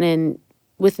really went in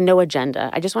with no agenda.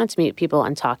 I just wanted to meet people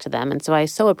and talk to them. And so I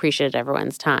so appreciated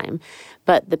everyone's time.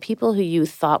 But the people who you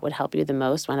thought would help you the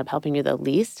most wound up helping you the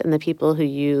least, and the people who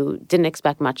you didn't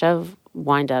expect much of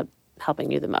wind up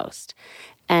helping you the most.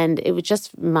 And it was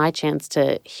just my chance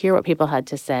to hear what people had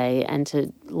to say and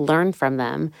to learn from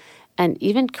them. And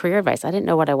even career advice. I didn't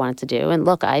know what I wanted to do. And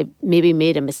look, I maybe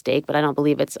made a mistake, but I don't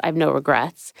believe I have no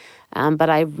regrets. But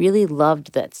I really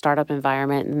loved that startup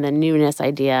environment and the newness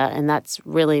idea. And that's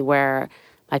really where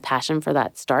my passion for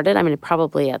that started. I mean,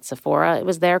 probably at Sephora it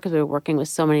was there because we were working with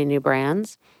so many new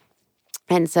brands.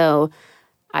 And so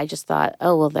I just thought,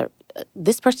 oh, well,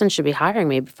 this person should be hiring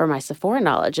me for my Sephora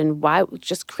knowledge. And why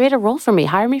just create a role for me?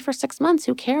 Hire me for 6 months.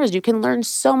 Who cares? You can learn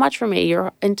so much from me.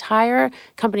 Your entire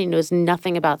company knows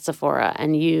nothing about Sephora,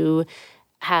 and you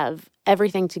have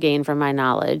everything to gain from my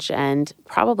knowledge. And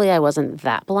probably I wasn't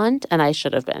that blunt, and I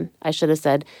should have been. I should have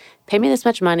said, pay me this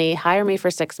much money, hire me for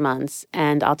 6 months,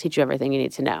 and I'll teach you everything you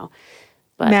need to know.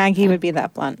 But Maggie would be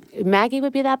that blunt. Maggie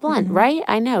would be that blunt, right?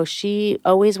 I know. She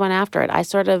always went after it. I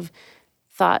sort of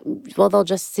thought, well, they'll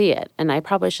just see it. And I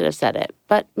probably should have said it.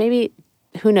 But maybe,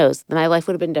 who knows? My life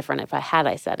would have been different if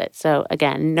I said it. So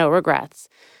again, no regrets.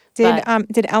 Did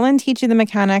Ellen teach you the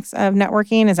mechanics of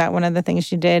networking? Is that one of the things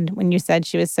she did when you said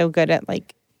she was so good at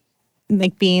like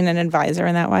being an advisor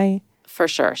in that way? For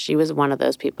sure. She was one of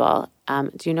those people.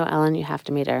 Do you know Ellen? You have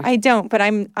to meet her. I don't, but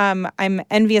I'm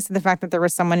envious of the fact that there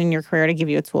was someone in your career to give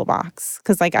you a toolbox.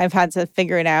 Because I've had to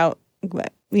figure it out,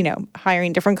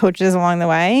 hiring different coaches along the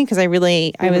way. Because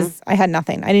I had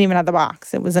nothing. I didn't even have the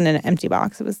box. It wasn't an empty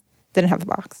box. Didn't have the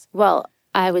box. Well,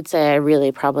 I would say I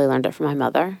really probably learned it from my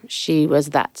mother. She is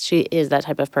that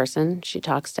type of person. She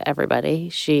talks to everybody.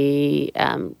 She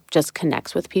just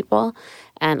connects with people.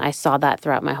 And I saw that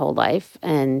throughout my whole life.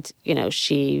 And,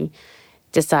 she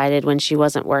decided when she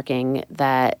wasn't working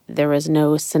that there was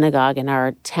no synagogue in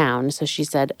our town. So she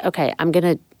said, okay, I'm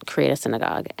going to create a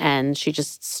synagogue. And she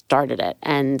just started it.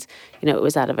 And, it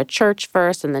was out of a church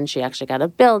first, and then she actually got a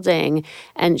building.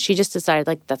 And she just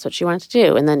decided, that's what she wanted to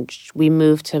do. And then we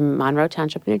moved to Monroe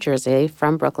Township, New Jersey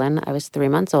from Brooklyn. I was 3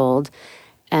 months old.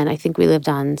 And I think we lived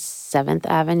on 7th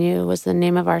Avenue was the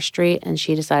name of our street. And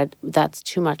she decided that's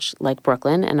too much like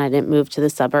Brooklyn. And I didn't move to the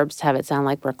suburbs to have it sound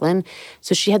like Brooklyn.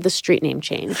 So she had the street name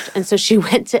changed. And so she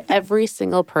went to every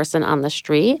single person on the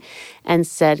street and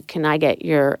said, can I get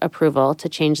your approval to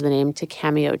change the name to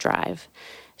Cameo Drive?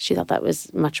 She thought that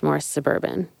was much more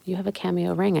suburban. You have a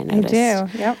Cameo ring, I noticed. I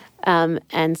do, yep.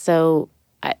 And so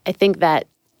I think that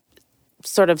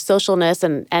sort of socialness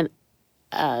and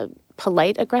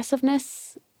polite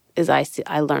aggressiveness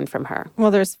I learned from her.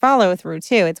 Well, there's follow through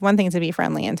too. It's one thing to be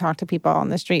friendly and talk to people on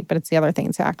the street, but it's the other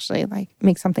thing to actually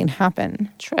make something happen.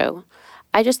 True.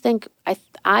 I just think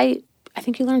I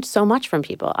think you learn so much from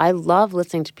people. I love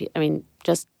listening to people. I mean,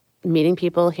 just meeting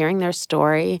people, hearing their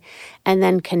story, and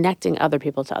then connecting other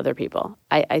people to other people.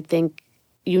 I think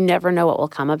you never know what will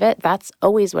come of it. That's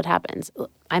always what happens.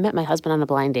 I met my husband on a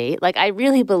blind date. I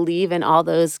really believe in all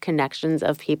those connections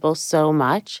of people so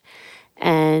much.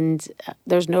 And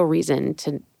there's no reason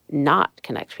to not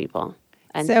connect people.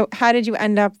 And so how did you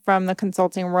end up from the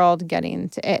consulting world getting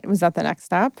to it? Was that the next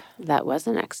step? That was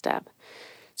the next step.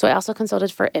 So I also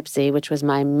consulted for Ipsy, which was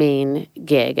my main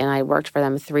gig. And I worked for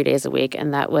them 3 days a week.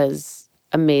 And that was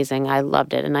amazing. I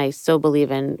loved it. And I so believe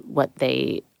in what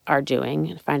they are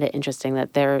doing. I find it interesting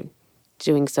that they're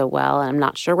doing so well. And I'm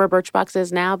not sure where Birchbox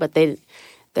is now, but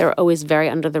they're always very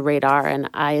under the radar. And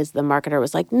I, as the marketer,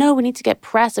 was like, no, we need to get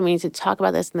press and we need to talk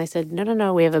about this. And they said,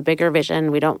 no, we have a bigger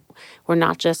vision. We're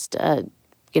not just a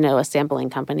sampling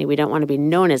company. We don't want to be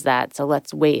known as that. So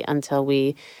let's wait until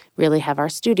we really have our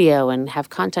studio and have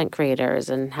content creators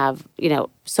and have,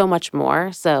 so much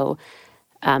more. So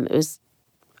it was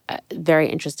a very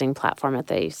interesting platform that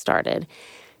they started.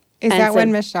 Is that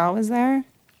when Michelle was there?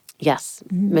 Yes.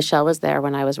 Mm-hmm. Michelle was there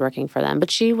when I was working for them. But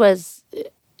she was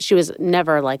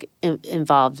never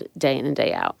involved day in and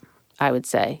day out, I would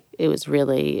say. It was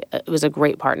a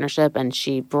great partnership, and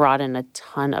she brought in a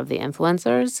ton of the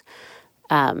influencers.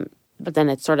 But then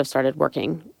it sort of started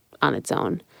working on its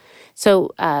own.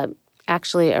 So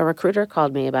actually a recruiter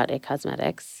called me about It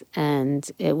Cosmetics, and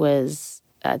it was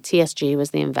TSG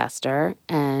was the investor,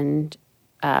 and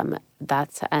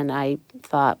and I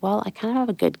thought, well, I kind of have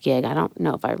a good gig. I don't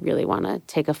know if I really want to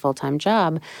take a full-time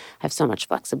job. I have so much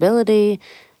flexibility.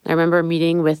 I remember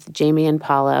meeting with Jamie and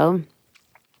Paulo,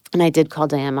 and I did call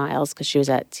Diane Miles because she was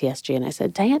at TSG, and I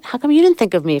said, Diane, how come you didn't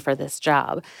think of me for this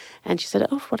job? And she said,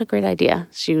 oh, what a great idea.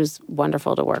 She was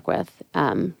wonderful to work with.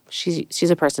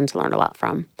 She's a person to learn a lot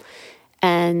from.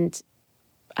 And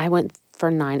I went for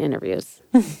 9 interviews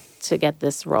to get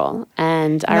this role.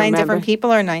 And I remember 9 different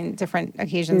people or 9 different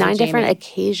occasions? 9 different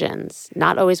occasions,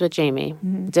 not always with Jamie,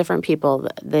 different people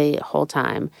the whole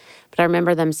time. But I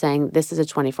remember them saying, this is a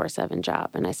 24/7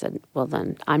 job. And I said, well,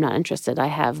 then I'm not interested. I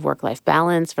have work-life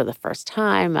balance for the first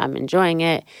time. I'm enjoying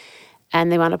it.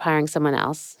 And they wound up hiring someone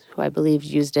else who I believe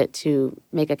used it to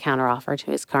make a counteroffer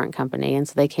to his current company. And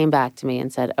so they came back to me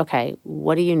and said, okay,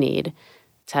 what do you need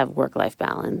to have work-life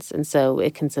balance? And so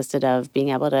it consisted of being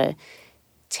able to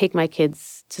take my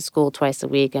kids to school twice a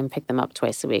week and pick them up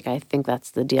twice a week. I think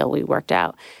that's the deal we worked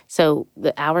out. So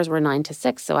the hours were 9 to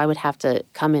 6. So I would have to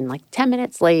come in 10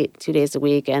 minutes late 2 days a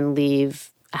week and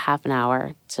leave a half an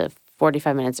hour to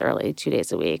 45 minutes early 2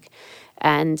 days a week.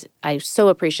 And I so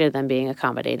appreciated them being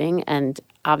accommodating. And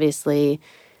obviously,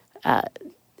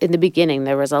 in the beginning,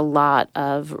 there was a lot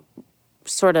of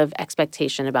sort of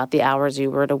expectation about the hours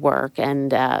you were to work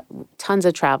and tons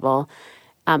of travel.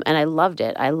 And I loved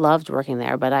it. I loved working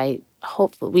there, but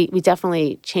we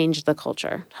definitely changed the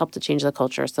culture, helped to change the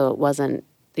culture. So it wasn't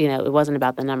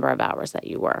about the number of hours that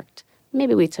you worked.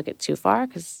 Maybe we took it too far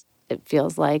because it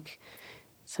feels like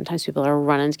sometimes people are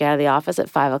running to get out of the office at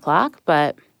 5:00,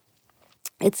 but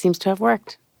it seems to have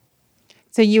worked.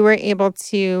 So you were able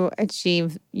to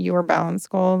achieve your balance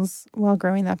goals while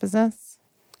growing that business?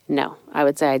 No, I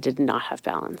would say I did not have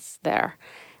balance there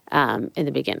in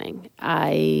the beginning.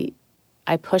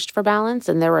 I pushed for balance,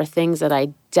 and there were things that I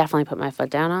definitely put my foot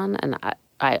down on, and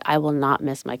I will not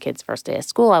miss my kids' first day of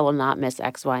school. I will not miss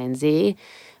X, Y, and Z.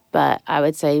 But I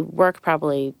would say work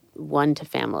probably 1 to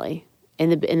family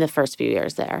in the first few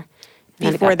years there.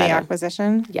 Before the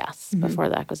acquisition? Yes, before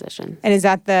the acquisition. And is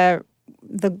that the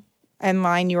end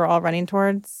line you were all running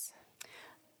towards?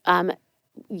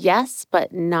 Yes,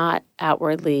 but not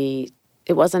outwardly.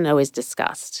 It wasn't always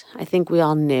discussed. I think we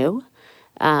all knew.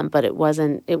 But it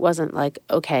wasn't like,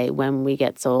 okay, when we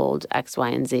get sold X, Y,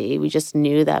 and Z. We just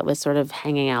knew that was sort of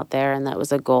hanging out there and that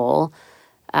was a goal.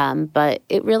 But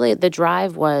the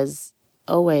drive was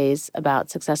always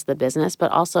about success of the business,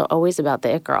 but also always about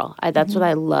the It Girl. That's what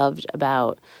I loved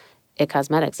about It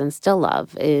Cosmetics and still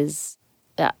love is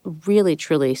really,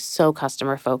 truly so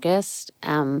customer focused.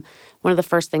 One of the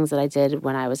first things that I did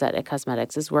when I was at It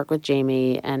Cosmetics is work with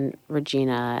Jamie and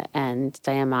Regina and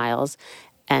Diane Miles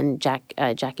and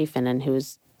Jackie Finnan,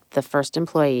 who's the first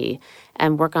employee,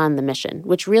 and work on the mission,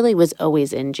 which really was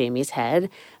always in Jamie's head,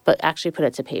 but actually put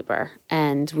it to paper.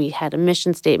 And we had a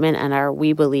mission statement and our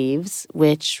We Believes,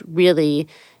 which really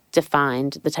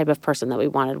defined the type of person that we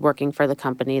wanted working for the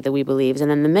company, the We Believes. And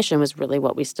then the mission was really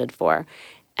what we stood for.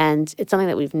 And it's something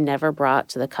that we've never brought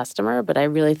to the customer, but I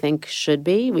really think should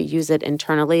be. We use it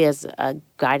internally as a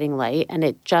guiding light, and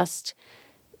it just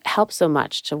helps so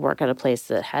much to work at a place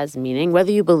that has meaning,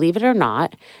 whether you believe it or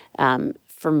not.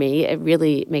 For me, it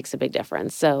really makes a big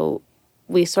difference. So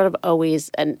we sort of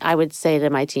always, and I would say to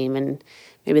my team, and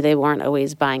maybe they weren't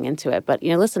always buying into it, but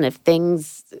listen, if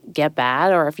things get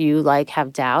bad or if you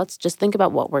have doubts, just think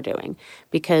about what we're doing,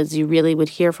 because you really would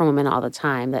hear from women all the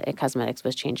time that It Cosmetics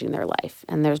was changing their life.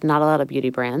 And there's not a lot of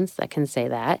beauty brands that can say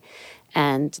that.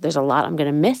 And there's a lot I'm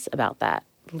going to miss about that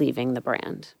leaving the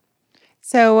brand.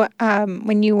 So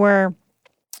when you were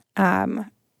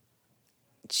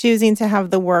choosing to have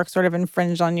the work sort of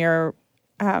infringe on your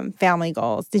family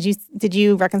goals, did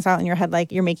you reconcile in your head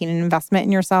you're making an investment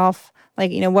in yourself?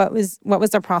 What was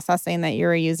the processing that you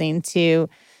were using to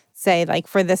say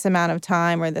for this amount of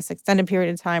time or this extended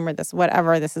period of time or this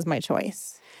whatever, this is my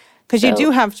choice? Because you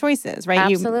do have choices, right?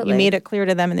 Absolutely. You made it clear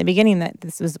to them in the beginning that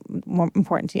this was more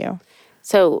important to you.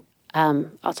 So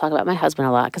I'll talk about my husband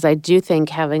a lot because I do think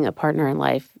having a partner in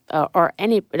life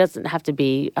it doesn't have to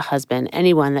be a husband,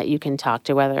 anyone that you can talk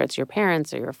to, whether it's your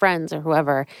parents or your friends or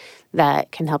whoever, that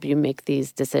can help you make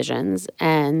these decisions.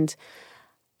 And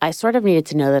I sort of needed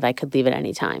to know that I could leave at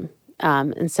any time.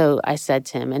 And so I said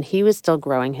to him, and he was still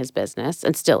growing his business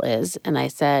and still is. And I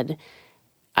said,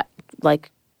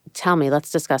 tell me,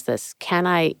 let's discuss this. Can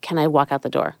I walk out the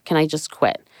door? Can I just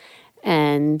quit?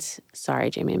 And sorry,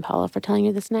 Jamie and Paula, for telling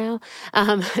you this now.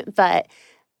 At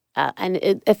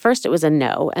first it was a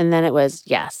no, and then it was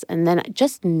yes. And then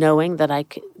just knowing that I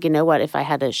could, if I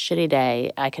had a shitty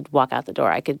day, I could walk out the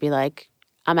door. I could be like,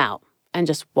 I'm out, and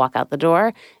just walk out the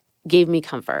door, gave me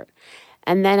comfort.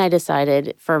 And then I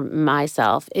decided for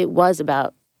myself, it was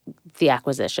about the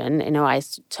acquisition. I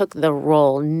took the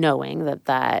role knowing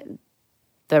that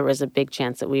there was a big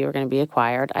chance that we were going to be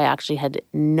acquired. I actually had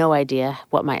no idea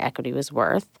what my equity was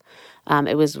worth.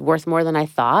 It was worth more than I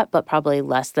thought, but probably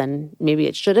less than maybe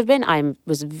it should have been. I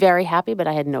was very happy, but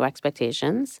I had no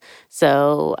expectations.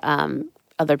 So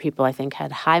other people, I think,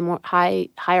 had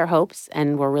higher hopes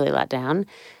and were really let down.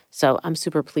 So I'm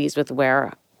super pleased with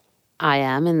where I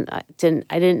am, and I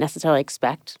didn't necessarily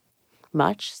expect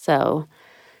much. So,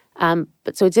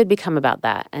 so it did become about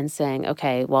that and saying,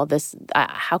 okay, well,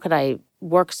 how could I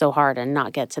work so hard and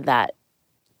not get to that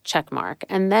check mark?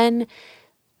 And then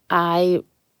I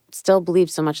still believe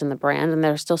so much in the brand, and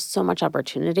there's still so much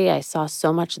opportunity. I saw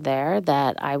so much there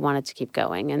that I wanted to keep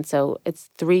going. And so it's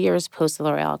 3 years post the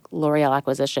L'Oreal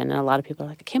acquisition, and a lot of people are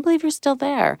like, I can't believe you're still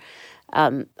there.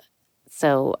 But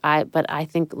I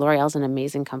think L'Oreal's an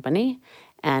amazing company,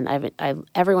 and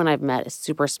everyone I've met is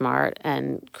super smart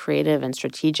and creative and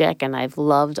strategic, and I've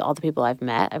loved all the people I've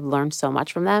met. I've learned so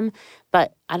much from them,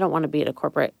 but I don't want to be at a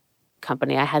corporate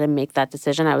company. I had to make that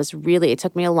decision. It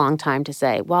took me a long time to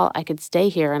say, well, I could stay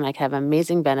here and I could have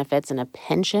amazing benefits and a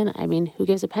pension. I mean, who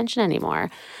gives a pension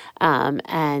anymore?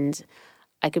 And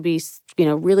I could be,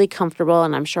 really comfortable,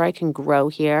 and I'm sure I can grow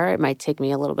here. It might take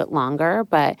me a little bit longer,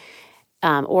 but,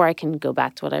 or I can go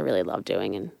back to what I really love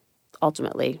doing. And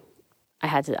ultimately, I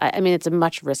had to, it's a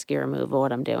much riskier move of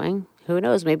what I'm doing. Who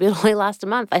knows? Maybe it'll only last a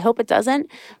month. I hope it doesn't,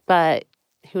 but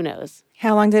who knows?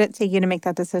 How long did it take you to make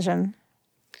that decision?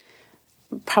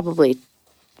 Probably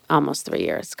almost 3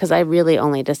 years, because I really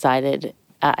only decided,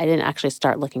 I didn't actually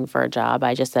start looking for a job.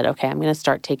 I just said, okay, I'm going to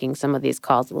start taking some of these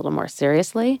calls a little more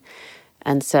seriously.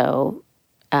 And so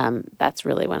that's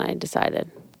really when I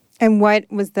decided. And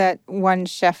what was that one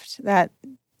shift that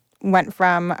went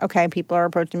from, okay, people are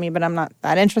approaching me, but I'm not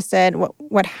that interested?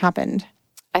 What happened?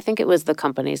 I think it was the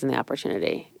companies and the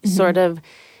opportunity. Mm-hmm. Sort of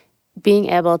being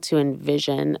able to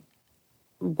envision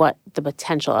what the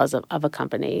potential is of a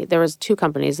company. There was 2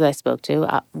 companies that I spoke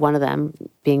to, one of them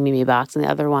being Mimi Box and the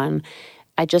other one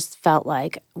I just felt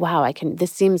like, wow,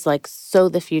 this seems like so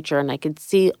the future. And I could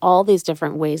see all these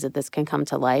different ways that this can come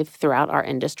to life throughout our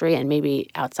industry and maybe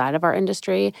outside of our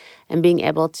industry. And being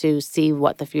able to see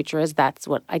what the future is, that's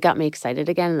what got me excited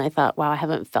again. And I thought, wow, I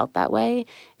haven't felt that way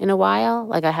in a while.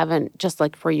 Like I haven't, just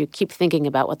like where you keep thinking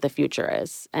about what the future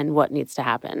is and what needs to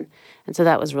happen. And so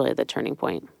that was really the turning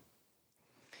point.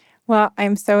 Well,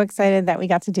 I'm so excited that we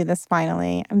got to do this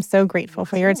finally. I'm so grateful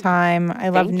for your time. I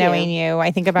love knowing you.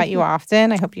 I think about you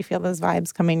often. I hope you feel those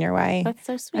vibes coming your way. That's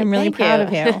so sweet. I'm really proud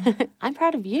of you. I'm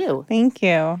proud of you. Thank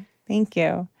you. Thank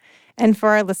you. And for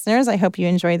our listeners, I hope you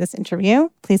enjoyed this interview.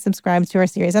 Please subscribe to our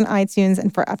series on iTunes.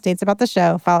 And for updates about the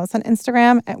show, follow us on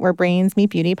Instagram at Where Brains Meet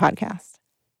Beauty Podcast.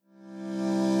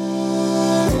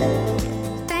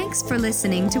 Thanks for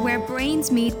listening to Where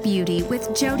Brains Meet Beauty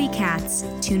with Jody Katz.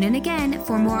 Tune in again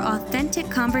for more authentic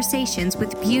conversations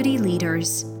with beauty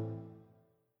leaders.